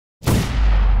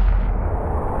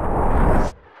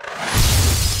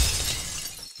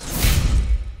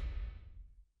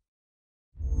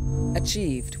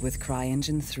Achieved with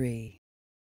CryEngine 3.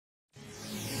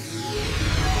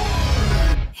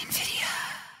 NVIDIA.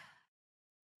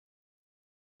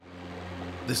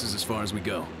 This is as far as we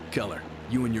go. Keller,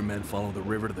 you and your men follow the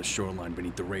river to the shoreline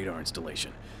beneath the radar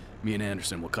installation. Me and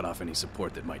Anderson will cut off any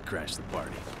support that might crash the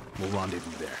party. We'll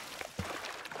rendezvous there.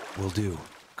 Will do.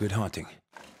 Good hunting.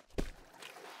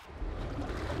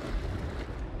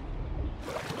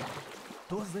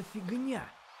 Что за фигня?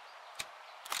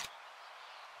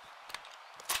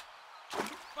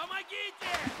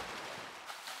 Помогите!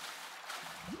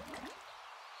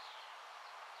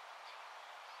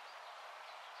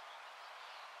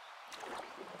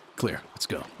 Clear. Let's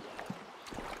go.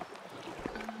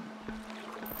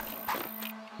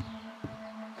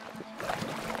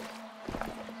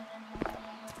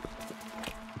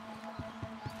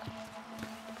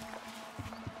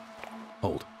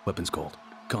 Hold. Weapons cold.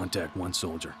 Contact one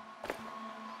soldier.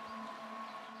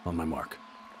 On my mark.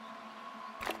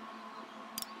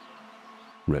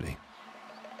 Ready.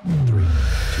 3, 2,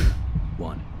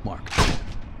 1, mark.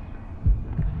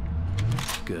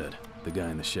 Good. The guy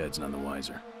in the shed's none the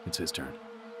wiser. It's his turn.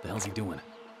 The hell's he doing?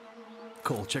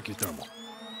 Cole, check your thermal.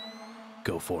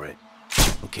 Go for it.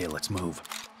 Okay, let's move.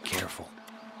 Careful.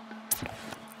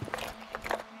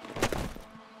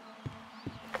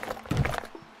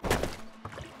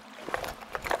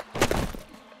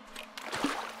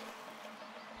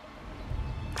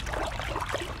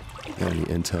 Got any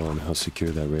intel on how secure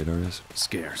that radar is?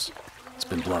 Scarce. It's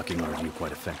been blocking our view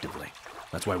quite effectively.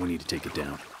 That's why we need to take it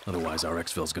down. Otherwise, our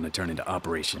exfil's gonna turn into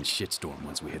Operation Shitstorm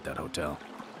once we hit that hotel.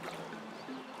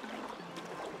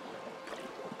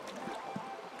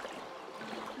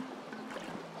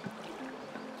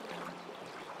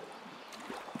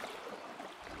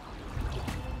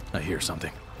 I hear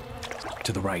something.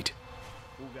 To the right.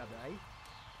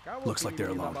 Looks like they're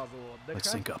alone. Let's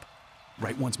sync up.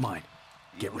 Right one's mine.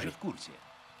 Get ready.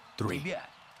 3,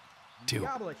 2.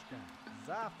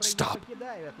 Stop.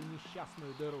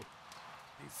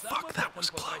 Fuck, that was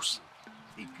close.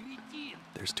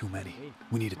 There's too many.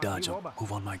 We need to dodge them.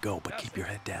 Move on my go, but keep your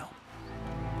head down.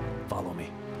 Follow me.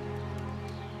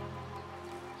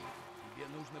 Тебе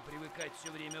нужно привыкать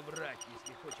все время врать,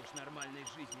 если хочешь нормальной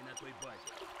жизни на той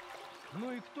базе.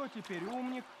 Ну и кто теперь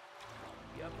умник?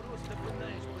 Я просто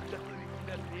пытаюсь подготовить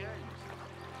тебя к реальности.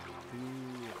 Ты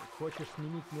хочешь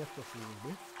сменить место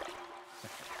службы?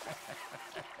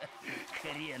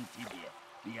 Хрен тебе.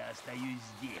 Я остаюсь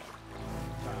здесь.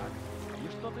 Так, и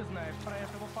что ты знаешь про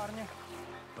этого парня?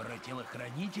 Про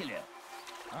телохранителя?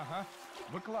 Ага,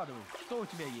 выкладывай, что у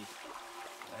тебя есть?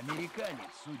 Американец,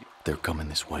 судя. They're coming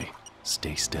this way.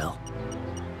 Stay still.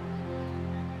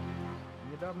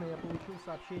 Недавно я получил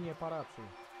сообщение по рации.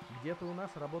 Где-то у нас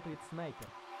работает снайпер.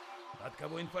 От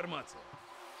кого информация?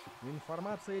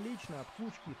 Информация лично от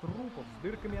кучки трупов с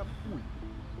дырками от пуль.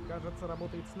 Кажется,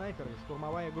 работает снайпер и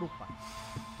штурмовая группа.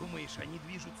 Думаешь, они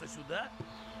движутся сюда?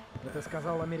 Это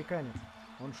сказал американец.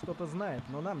 Он что-то знает,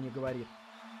 но нам не говорит.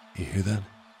 You hear that?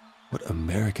 What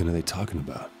American are they talking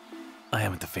about? I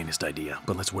haven't the faintest idea,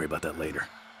 but let's worry about that later.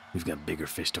 We've got bigger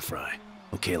fish to fry.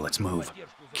 Okay, let's move.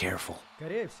 Careful.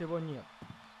 Скорее всего, нет.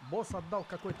 Босс отдал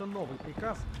какой-то новый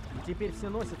приказ, и теперь все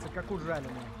носятся как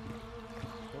ужаленные.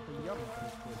 Что-то явно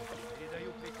происходит.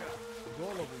 Передаю приказ.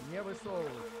 Головы не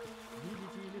высовывать.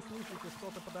 Видите или слышите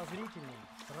что-то подозрительное,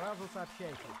 сразу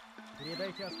сообщайте.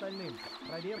 Передайте остальным.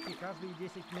 Проверки каждые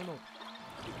 10 минут.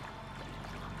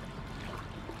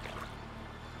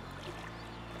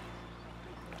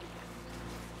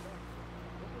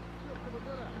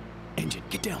 Engine,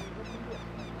 get down.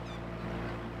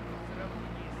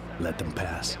 Let them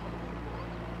pass.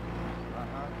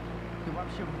 Ага. Ты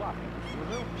вообще в вахте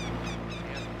служил?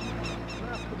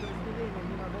 Нас подразделение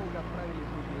ненадолго отправили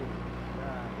в Нигерию.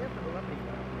 Да, это была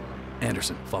прикольная.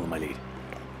 Anderson, follow my lead.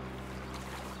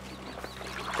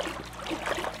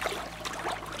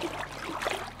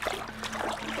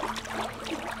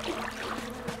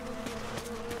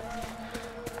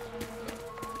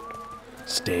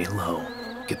 Stay low.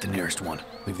 Get the nearest one.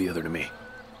 Leave the other to me.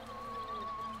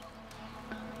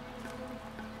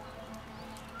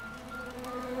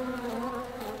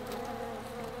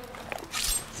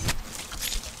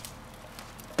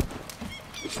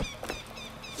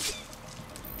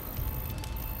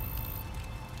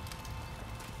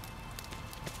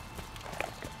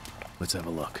 Let's have a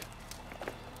look.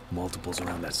 Multiples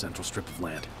around that central strip of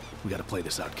land. We gotta play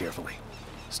this out carefully.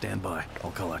 Stand by.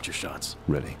 I'll call out your shots.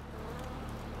 Ready.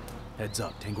 Heads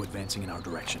up. Tango advancing in our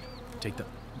direction. Take the...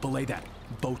 Belay that.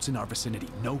 Boats in our vicinity.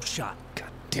 No shot.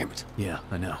 God damn it. Yeah,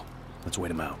 I know. Let's wait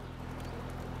him out.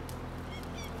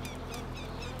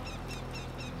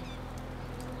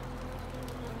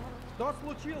 Что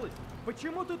случилось?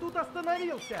 Почему ты тут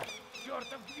остановился?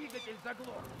 Чертов двигатель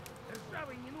заглох!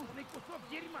 Ржавый ненужный кусок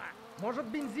дерьма! Может,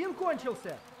 бензин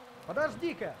кончился?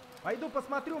 Подожди-ка, пойду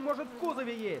посмотрю, может, в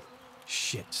кузове есть.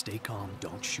 Shit, stay calm,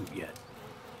 don't shoot yet.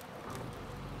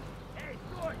 Эй,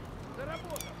 стой!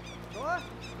 Заработал! Что?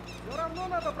 Все равно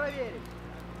надо проверить.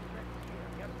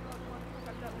 Я сразу смотрю,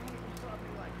 когда двигатель слабый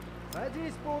лазит.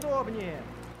 Садись поудобнее.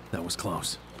 That was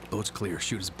close. Boat's clear.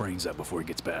 Shoot his brains out before he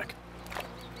gets back.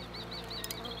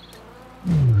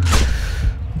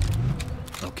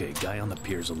 Okay, guy on the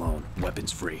pier's alone.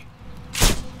 Weapons free.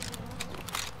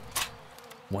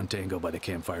 One Tango by the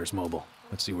campfire's mobile.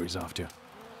 Let's see where he's off to.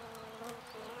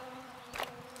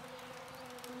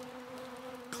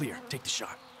 Clear. Take the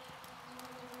shot.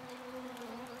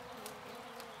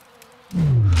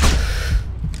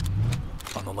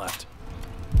 On the left.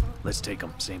 Let's take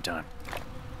him. Same time.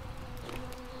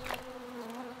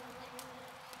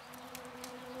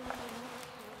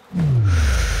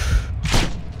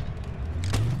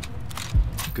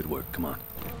 Good work, come on.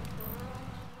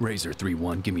 Razor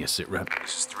 3-1, give me a sit rep.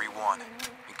 This is 3-1.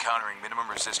 Encountering minimum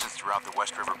resistance throughout the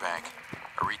West River Bank.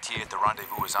 A RETA at the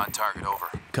rendezvous is on target, over.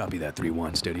 Copy that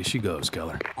 3-1, steady as she goes,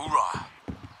 Keller. Hoorah!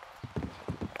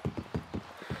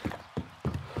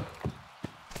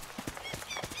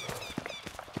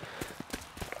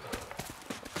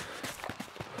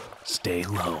 Stay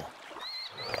low.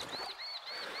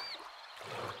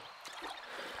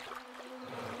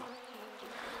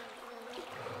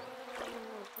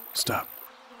 Stop.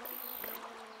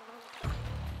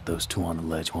 Those two on the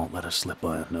ledge won't let us slip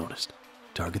by unnoticed.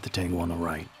 Target the Tango on the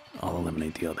right. I'll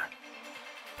eliminate the other.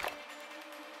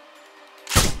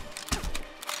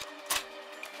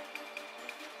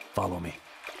 Follow me.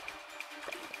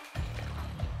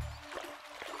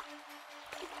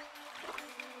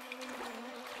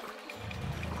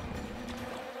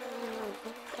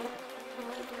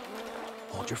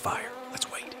 Hold your fire. Let's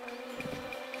wait.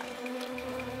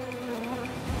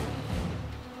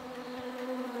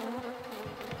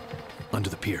 Under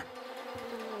the pier.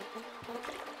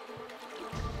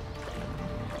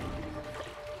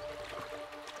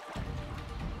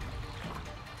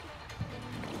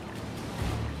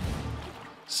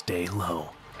 Stay low.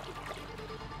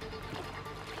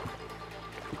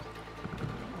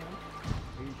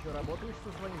 Ты еще работаешь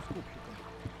со своим скупщиком?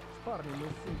 С парнем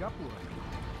из Сингапура.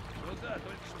 Ну да,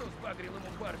 только что сбагрил ему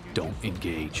партию. Don't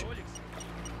engage.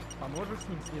 Поможешь с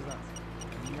ним связаться?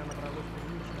 У меня набралось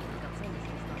приличных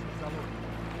драгоценностей с наших заложников.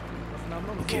 В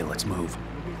основном Okay, золото. let's move.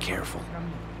 Любые Careful.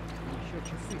 камни. И еще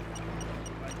часы.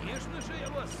 Конечно же, я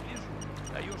вас свяжу.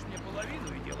 Даешь мне половину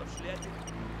и дело в шляпе.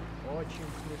 Очень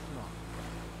смешно.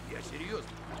 Я серьезно.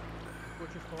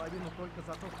 Хочешь половину только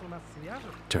за то, что нас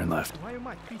свяжет? Turn left. Твою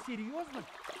мать, ты серьезно?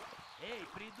 Эй,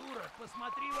 придурок,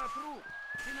 посмотри вокруг.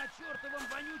 Ты на чертовом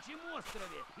вонючем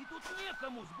острове, и тут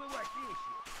некому сбывать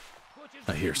вещи. Хочешь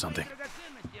I hear взять something. мои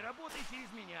драгоценности, работай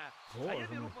через меня. А я Боже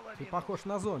беру мой, половину. ты похож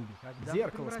на зомби. В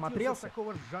зеркало смотрелся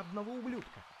такого жадного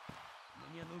ублюдка.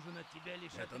 Мне нужен от тебя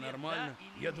лишь Это ответ, нормально? да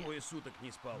или Я нет. 2 суток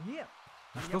не спал. Нет.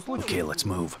 Что случилось? Okay, let's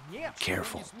move. Нет.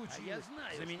 Careful. А я Случилось.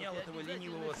 знаю, Заменял что ты этого обязательно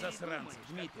ленивого засранца, передумаешь,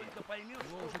 Дмитрия. как только поймешь,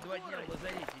 Его что уже в 2 дня в городе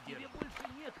лазарете тебе держат.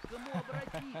 больше нет к кому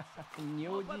обратиться.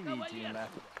 Неудивительно.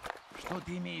 Что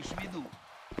ты имеешь в виду?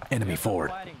 Enemy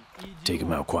forward. Take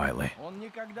him out quietly. Он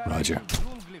никогда Roger. раньше в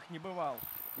джунглях не бывал.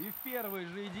 И в первый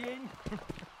же день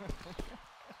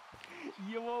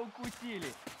его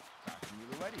укусили. Так, не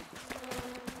говори.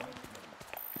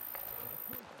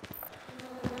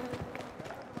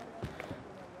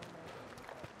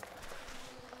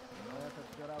 Но это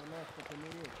все равно, что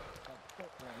помереть. Так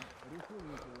что он решил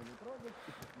ничего не трогать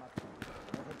и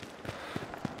посмотреть.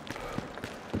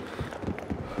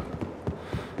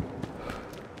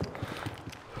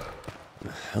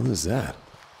 The hell is that?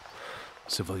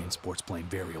 Civilian sports plane,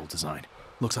 very old design.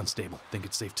 Looks unstable. Think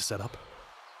it's safe to set up?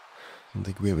 I don't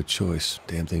think we have a choice.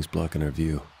 Damn thing's blocking our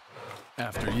view.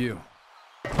 After you.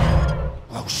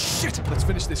 Oh shit! Let's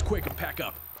finish this quick and pack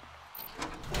up.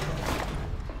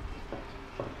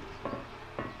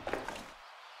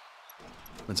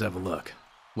 Let's have a look.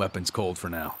 Weapons cold for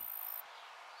now.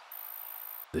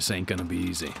 This ain't gonna be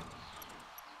easy.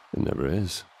 It never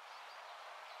is.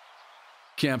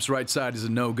 Camp's right side is a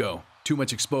no-go. Too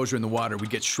much exposure in the water, we'd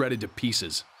get shredded to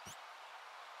pieces.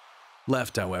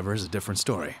 Left, however, is a different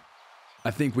story.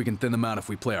 I think we can thin them out if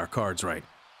we play our cards right.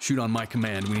 Shoot on my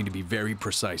command, we need to be very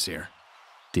precise here.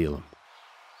 Deal him.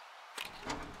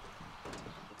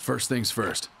 First things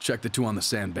first, check the two on the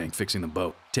sandbank fixing the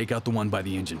boat. Take out the one by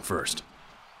the engine first.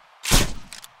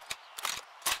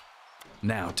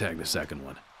 Now tag the second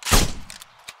one.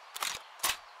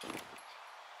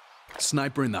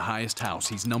 Sniper in the highest house.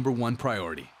 He's #1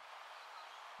 priority.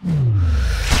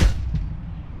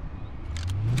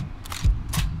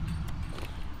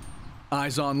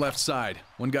 Eyes on left side.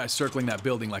 One guy circling that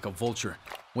building like a vulture.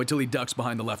 Wait till he ducks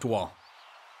behind the left wall.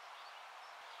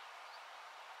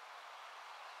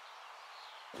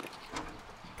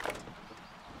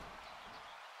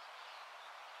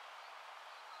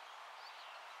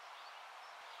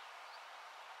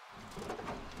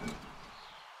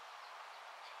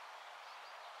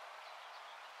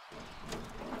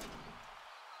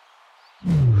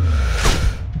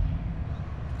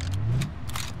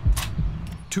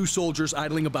 Two soldiers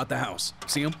idling about the house.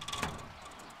 See them?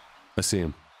 I see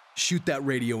him. Shoot that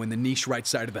radio in the niche right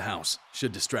side of the house.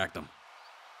 Should distract them.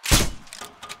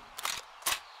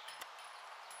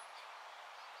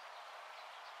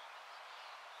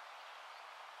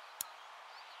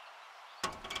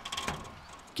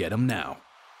 Get him now.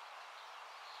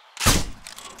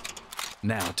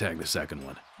 Now tag the second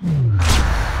one.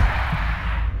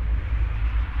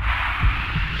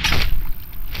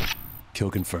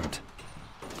 Kill confirmed.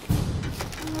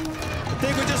 I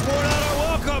think we just wore out our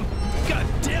welcome! God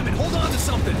damn it, hold on to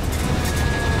something!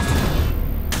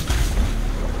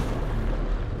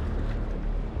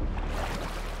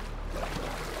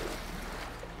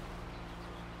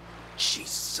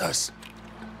 Jesus.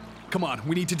 Come on,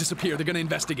 we need to disappear. They're gonna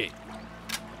investigate.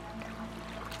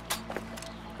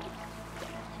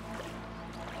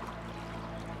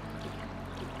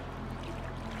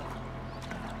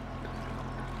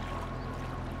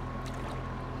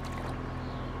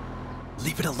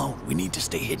 Leave it alone. We need to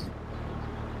stay hidden.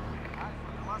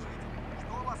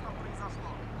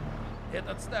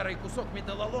 Этот старый кусок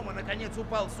металлолома наконец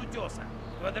упал с утеса.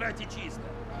 В квадрате чисто.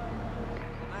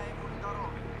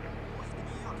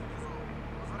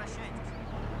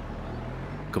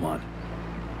 Come on.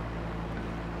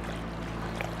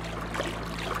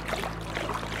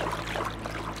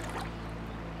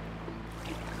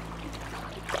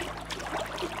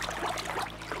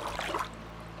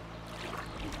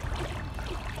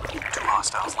 Two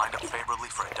hostiles lined up favorably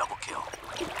for a double kill.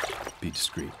 Be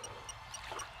discreet.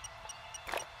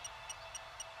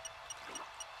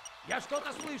 Я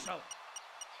что-то слышал.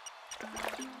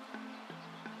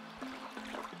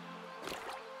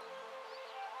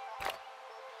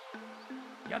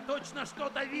 Я точно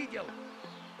что-то видел.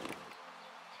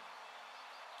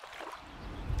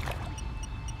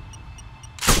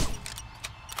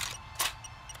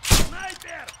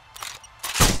 Снайпер!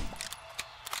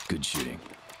 Good shooting.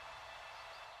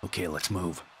 Okay, let's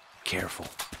move. Careful.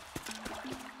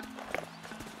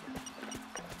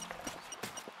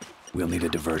 We'll need a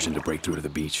diversion to break through to the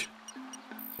beach.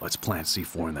 Let's plant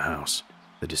C4 in the house.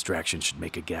 The distraction should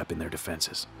make a gap in their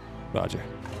defenses. Roger.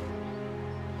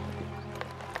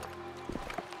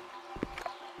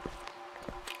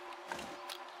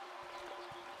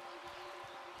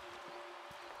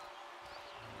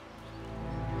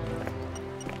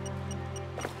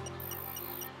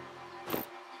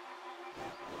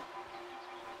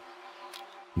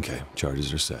 Okay,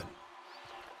 charges are set.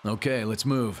 Okay, let's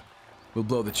move. We'll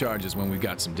blow the charges when we've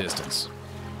got some distance.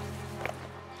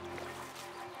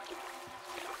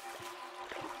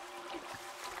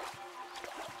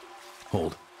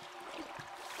 Hold.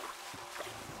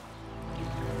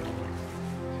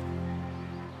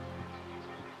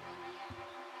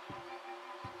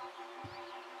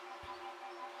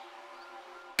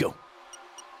 Go.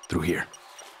 Through here.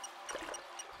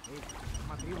 Эй,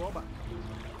 смотри в оба.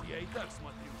 Я и так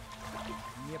смотрю.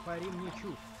 Не пари мне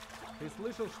чушь. Ты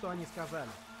слышал, что они сказали?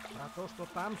 Про то, что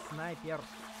там снайпер.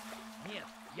 Нет,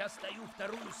 я стою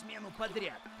вторую смену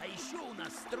подряд. А еще у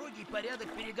нас строгий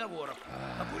порядок переговоров.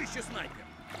 Какой еще снайпер?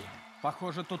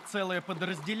 Похоже, тут целое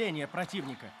подразделение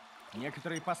противника.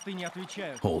 Некоторые посты не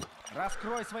отвечают. Hold.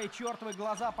 Раскрой свои чертовы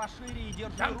глаза пошире и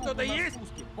держи Там руку кто-то на есть?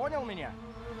 спуске. Понял меня?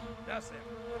 Да, сэр.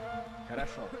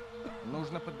 Хорошо.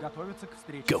 Нужно подготовиться к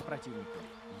встрече Go. с противником.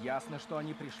 Ясно, что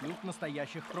они пришлют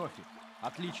настоящих профи.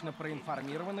 Отлично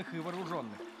проинформированных и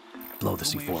вооруженных. Blow the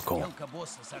Думаешь, C4 call. сделка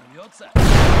босса сорвется?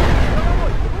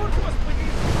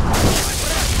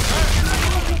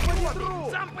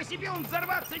 Сам по себе он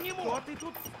взорваться не мог. Что ты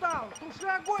тут встал? Туши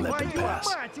огонь, Let them твою pass.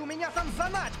 мать! У меня там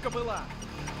заначка была!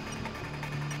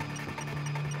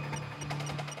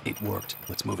 It worked.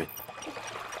 Let's move it.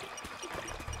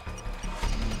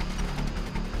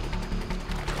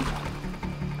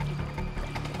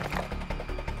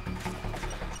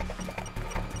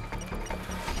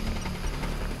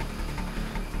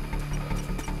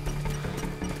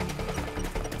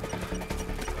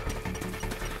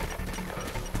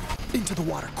 Into the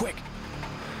water, quick!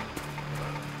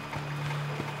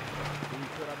 Ты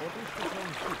еще работаешь с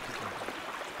этим штучком?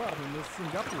 парнем из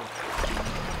Сингапура.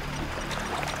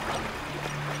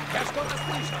 Я что-то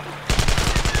слышал.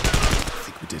 I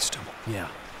think we ditched him. Yeah.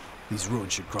 These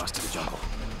ruins should cross to the jungle.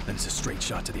 Then it's a straight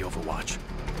shot to the Overwatch.